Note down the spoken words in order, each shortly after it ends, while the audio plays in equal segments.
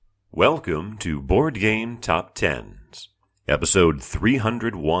Welcome to Board Game Top Tens, episode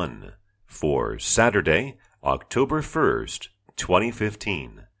 301 for Saturday, October 1st,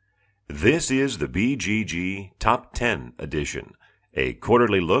 2015. This is the BGG Top 10 edition, a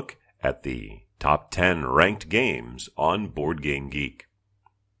quarterly look at the top 10 ranked games on Board Game Geek.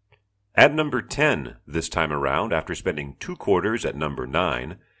 At number 10 this time around, after spending 2 quarters at number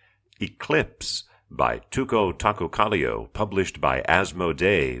 9, Eclipse by Tuco Taco-Kallio, published by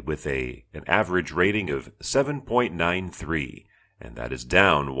Asmodee with an average rating of 7.93, and that is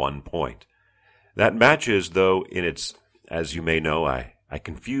down 1 point. That matches, though, in its, as you may know, I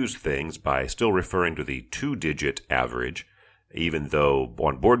confuse things by still referring to the 2-digit average, even though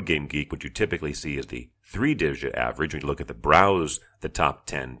on Board Game Geek what you typically see is the 3-digit average when you look at the Browse the Top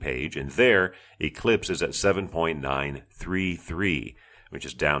 10 page, and there Eclipse is at 7.933, which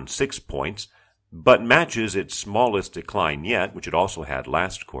is down 6 points, but matches its smallest decline yet, which it also had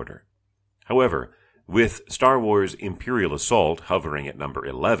last quarter. However, with Star Wars Imperial Assault hovering at number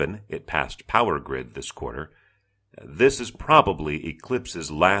 11, it passed Power Grid this quarter. This is probably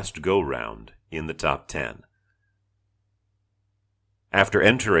Eclipse's last go-round in the top 10. After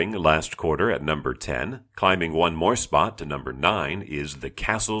entering last quarter at number 10, climbing one more spot to number 9 is The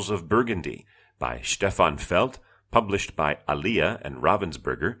Castles of Burgundy by Stefan Feld, published by Alia and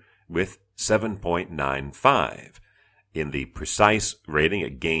Ravensburger, with 7.95. In the precise rating,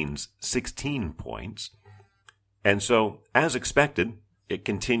 it gains 16 points. And so, as expected, it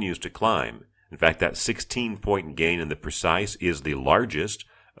continues to climb. In fact, that 16-point gain in the precise is the largest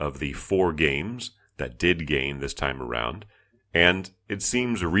of the 4 games that did gain this time around, and it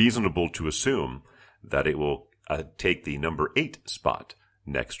seems reasonable to assume that it will take the number 8 spot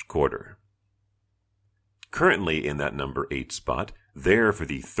next quarter. Currently in that number 8 spot, there for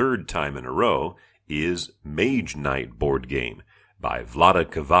the 3rd time in a row, is Mage Knight board game by Vlaada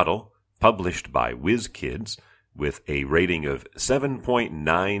Chvátil, published by WizKids, with a rating of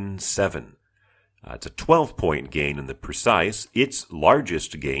 7.97. It's a 12-point gain in the precise, its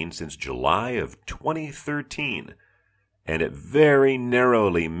largest gain since July of 2013, and it very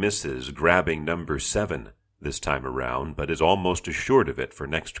narrowly misses grabbing number 7 this time around, but is almost assured of it for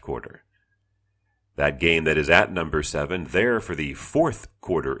next quarter. That game that is at number 7, there for the 4th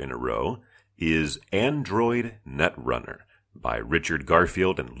quarter in a row, is Android Netrunner by Richard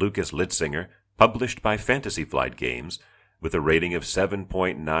Garfield and Lucas Litzinger, published by Fantasy Flight Games, with a rating of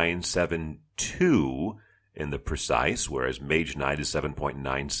 7.972 in the precise, whereas Mage Knight is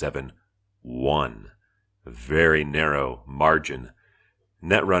 7.971. A very narrow margin.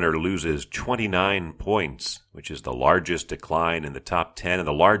 Netrunner loses 29 points, which is the largest decline in the top 10 and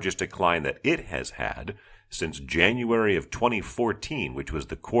the largest decline that it has had since January of 2014, which was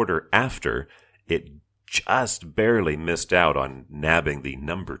the quarter after it just barely missed out on nabbing the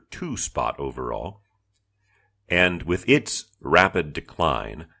number 2 spot overall. And with its rapid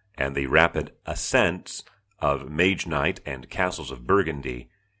decline and the rapid ascents of Mage Knight and Castles of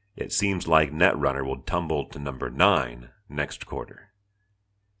Burgundy, it seems like Netrunner will tumble to number 9 next quarter.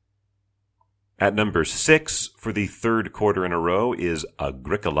 At number 6 for the 3rd quarter in a row is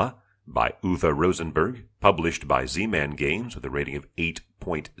Agricola by Uwe Rosenberg, published by Z-Man Games with a rating of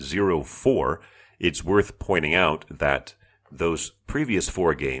 8.04. It's worth pointing out that those previous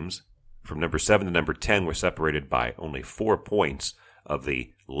 4 games, from number 7 to number 10, were separated by only 4 points of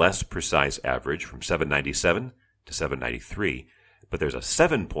the less precise average from 797 to 793, but there's a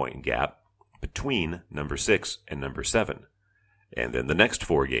 7-point gap between number 6 and number 7. And then the next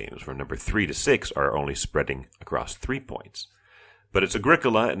 4 games, from number 3 to 6, are only spreading across 3 points. But it's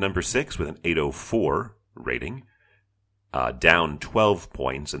Agricola at number 6 with an 804 rating, down 12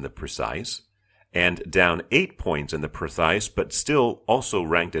 points in the precise, and down 8 points in the precise, but still also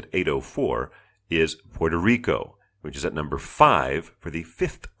ranked at 804, is Puerto Rico, which is at number 5 for the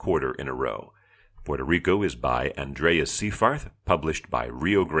 5th quarter in a row. Puerto Rico is by Andreas Seyfarth, published by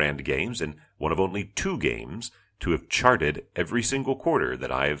Rio Grande Games, and one of only 2 games to have charted every single quarter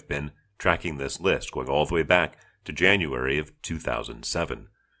that I have been tracking this list, going all the way back to January of 2007.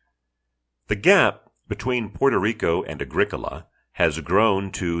 The gap between Puerto Rico and Agricola has grown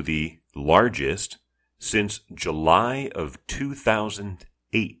to the largest since July of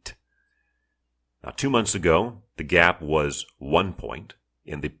 2008. Now, 2 months ago, the gap was 1 point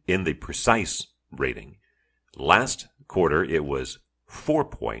in the precise rating. Last quarter, it was 4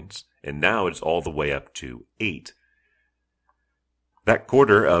 points, and now it's all the way up to 8. That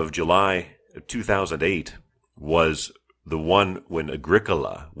quarter of July of 2008 was the one when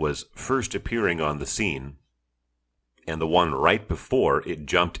Agricola was first appearing on the scene, and the one right before it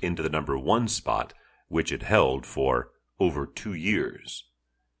jumped into the number 1 spot, which it held for over 2 years.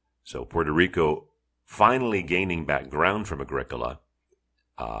 So Puerto Rico finally gaining back ground from Agricola.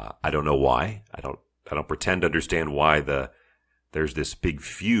 I don't know why. I don't pretend to understand why there's this big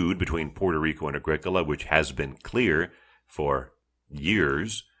feud between Puerto Rico and Agricola, which has been clear for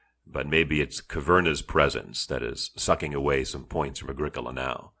years, but maybe it's Caverna's presence that is sucking away some points from Agricola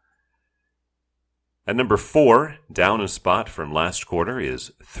now. At number 4, down a spot from last quarter,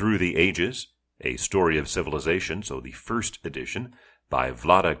 is Through the Ages, A Story of Civilization, so the first edition, by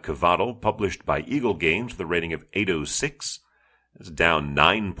Vlada Cavado, published by Eagle Games with a rating of 806. It's down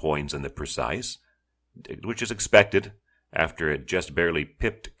 9 points in the precise, which is expected after it just barely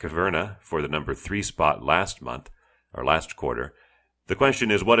pipped Caverna for the number 3 spot last quarter. The question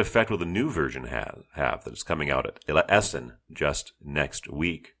is, what effect will the new version have that is coming out at Essen just next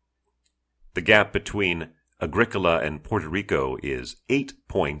week? The gap between Agricola and Puerto Rico is 8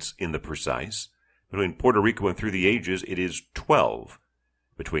 points in the precise. Between Puerto Rico and Through the Ages, it is 12.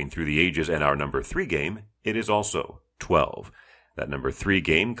 Between Through the Ages and our number 3 game, it is also 12. That number 3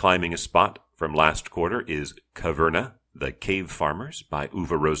 game, climbing a spot from last quarter, is Caverna, The Cave Farmers by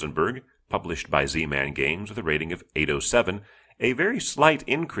Uwe Rosenberg, published by Z-Man Games with a rating of 807. A very slight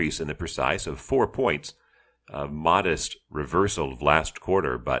increase in the precise of 4 points. A modest reversal of last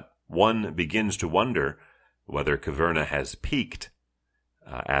quarter, but one begins to wonder whether Caverna has peaked,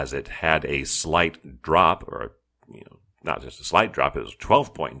 as it had a slight drop, or not just a slight drop, it was a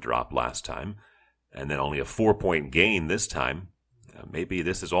 12-point drop last time, and then only a 4-point gain this time. Maybe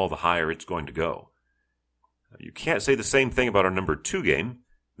this is all the higher it's going to go. You can't say the same thing about our number 2 game.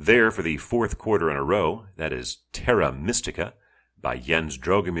 There for the 4th quarter in a row, that is Terra Mystica by Jens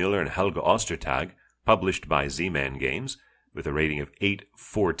Drogemüller and Helge Ostertag, published by Z-Man Games with a rating of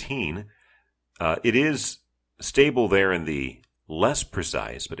 814. It is stable there in the less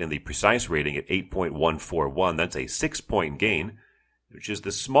precise, but in the precise rating at 8.141, that's a 6-point gain, which is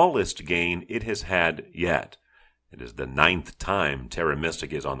the smallest gain it has had yet. It is the 9th time Terra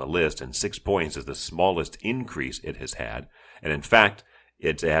Mystica is on the list, and 6 points is the smallest increase it has had. And in fact,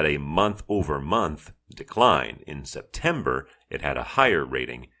 it's had a month-over-month decline. In September, it had a higher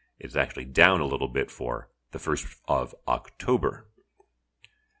rating. It's actually down a little bit for the 1st of October.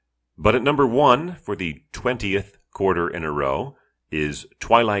 But at number 1, for the 20th quarter in a row, is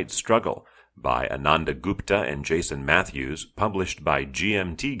Twilight Struggle by Ananda Gupta and Jason Matthews, published by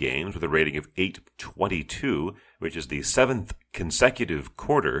GMT Games with a rating of 822, which is the 7th consecutive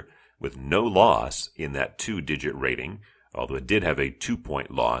quarter with no loss in that 2-digit rating, although it did have a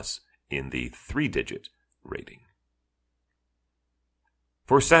 2-point loss in the 3-digit rating.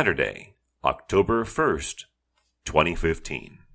 For Saturday, October 1st, 2015.